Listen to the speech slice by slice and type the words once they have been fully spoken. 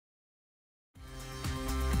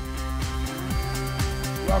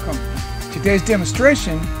Welcome. Today's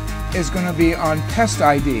demonstration is going to be on pest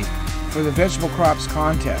ID for the vegetable crops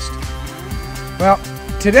contest. Well,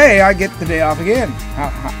 today I get the day off again.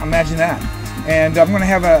 Imagine that. And I'm going to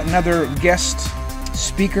have another guest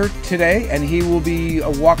speaker today, and he will be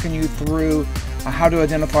walking you through how to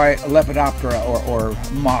identify Lepidoptera or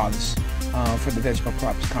moths for the vegetable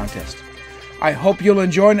crops contest. I hope you'll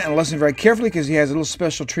enjoy it and listen very carefully because he has a little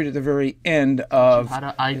special treat at the very end of how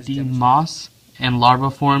to ID moths and larva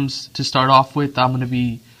forms. To start off with, I'm going to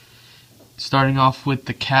be starting off with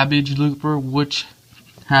the cabbage looper, which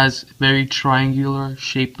has very triangular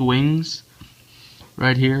shaped wings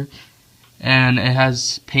right here, and it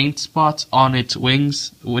has paint spots on its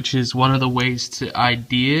wings, which is one of the ways to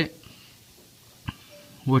ID it,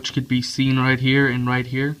 which could be seen right here and right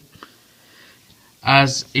here.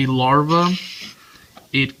 As a larva,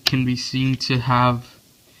 it can be seen to have,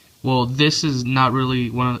 well, this is not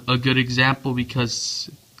really a good example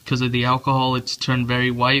because of the alcohol, it's turned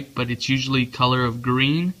very white, but it's usually color of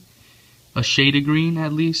green, a shade of green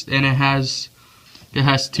at least, and it has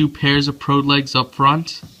two pairs of prod legs up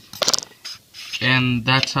front, and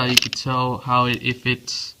that's how you can tell if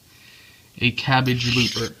it's a cabbage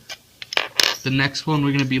looper. The next one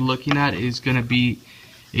we're going to be looking at is going to be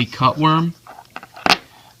a cutworm,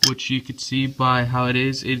 which you can see by how it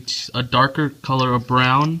is. It's a darker color of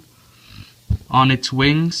brown on its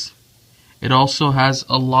wings. It also has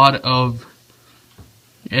a lot of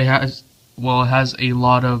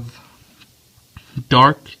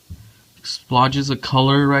dark splotches of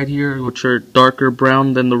color right here, which are darker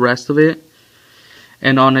brown than the rest of it.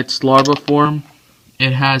 And on its larva form,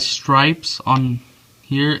 it has stripes on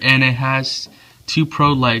here, and it has two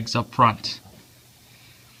prod legs up front.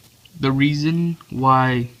 The reason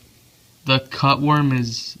why the cutworm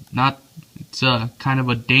is kind of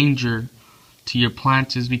a danger to your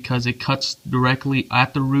plants is because it cuts directly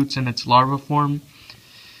at the roots in its larva form,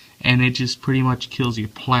 and it just pretty much kills your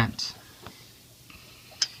plant.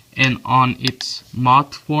 And on its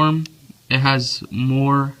moth form, it has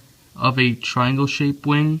more of a triangle shaped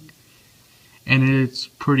wing, and it's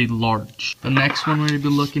pretty large. The next one we're going to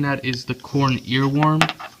be looking at is the corn earworm,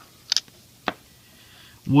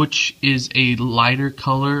 which is a lighter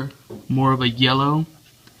color, more of a yellow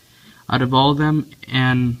out of all of them,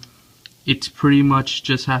 and it's pretty much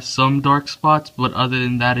just has some dark spots, but other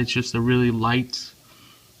than that it's just a really light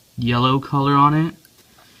yellow color on it.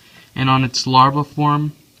 And on its larva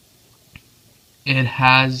form, it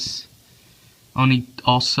has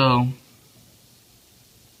also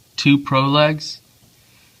two prod legs,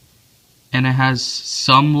 and it has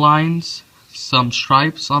some lines, some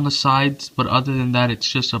stripes on the sides, but other than that it's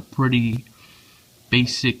just a pretty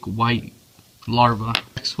basic white larva.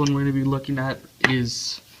 Next one we're going to be looking at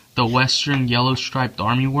is the western yellow striped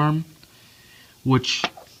armyworm, which,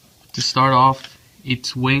 to start off,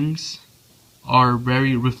 its wings are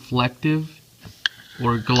very reflective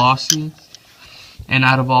or glossy, and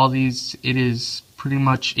out of all these it is pretty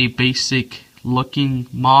much a basic looking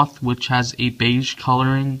moth which has a beige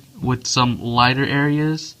coloring with some lighter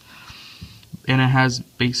areas, and it has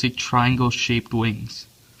basic triangle shaped wings.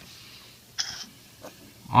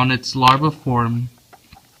 On its larva form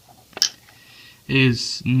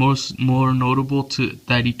is more notable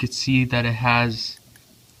that you could see that it has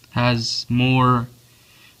more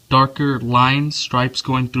darker lines, stripes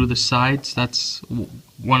going through the sides. That's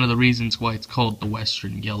one of the reasons why it's called the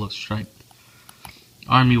western yellow striped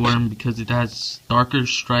armyworm, because it has darker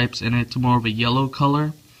stripes and it's more of a yellow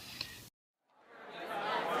color.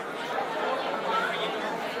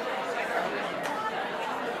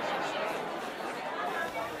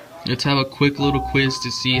 Let's have a quick little quiz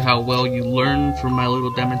to see how well you learn from my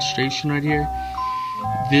little demonstration right here.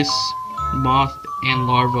 This moth and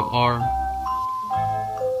larva are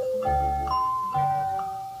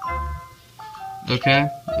okay.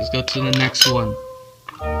 Let's go to the next one.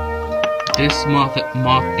 This moth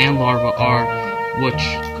and larva are which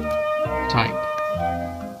type?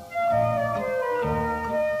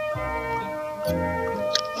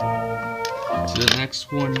 To the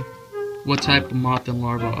next one. What type of moth and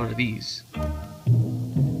larva are these?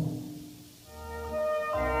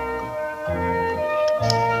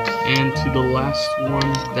 And to the last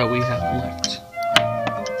one that we have left.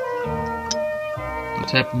 What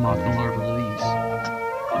type of moth and larva are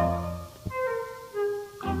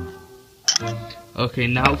these? Okay,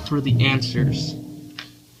 now for the answers.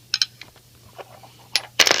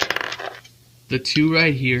 The two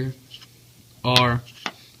right here are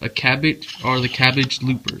the cabbage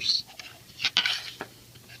loopers.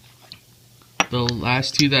 The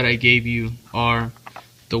last two that I gave you are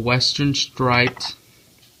the western striped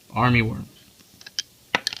armyworm.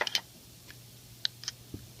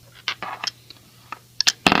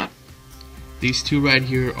 These two right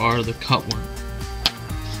here are the cutworm.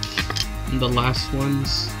 And the last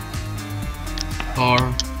ones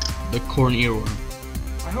are the corn earworm.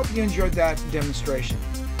 I hope you enjoyed that demonstration.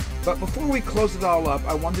 But before we close it all up,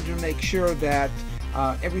 I wanted to make sure that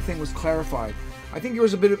everything was clarified. I think there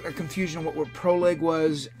was a bit of a confusion on what pro leg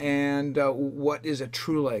was and what is a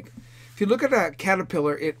true leg. If you look at a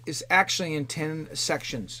caterpillar, it is actually in 10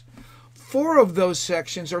 sections. 4 of those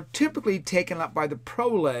sections are typically taken up by the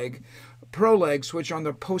prolegs, which are on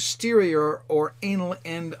the posterior or anal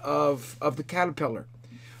end of the caterpillar.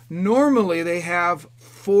 Normally they have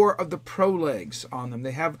 4 of the prolegs on them.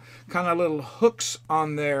 They have kind of little hooks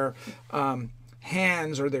on their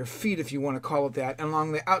hands or their feet, if you want to call it that. And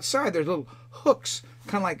along the outside there's little hooks,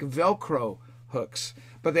 kind of like Velcro hooks.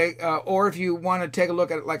 But they, or if you want to take a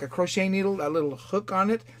look at it like a crochet needle, that little hook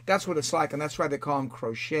on it, that's what it's like, and that's why they call them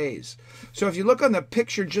crochets. So if you look on the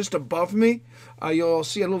picture just above me, you'll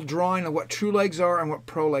see a little drawing of what true legs are and what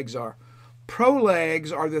pro legs are. Pro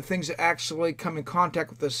legs are the things that actually come in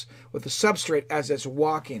contact with the substrate as it's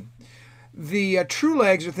walking. The true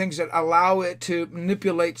legs are things that allow it to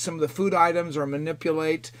manipulate some of the food items or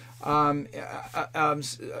manipulate some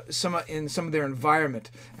of their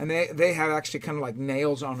environment, and they have actually kind of like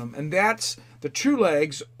nails on them, and that's the true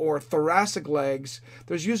legs or thoracic legs.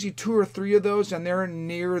 There's usually 2 or 3 of those, and they're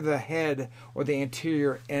near the head or the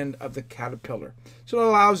anterior end of the caterpillar. So it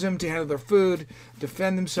allows them to handle their food,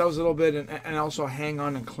 defend themselves a little bit, and also hang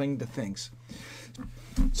on and cling to things.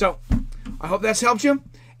 So I hope that's helped you,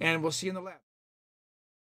 and we'll see you in the lab.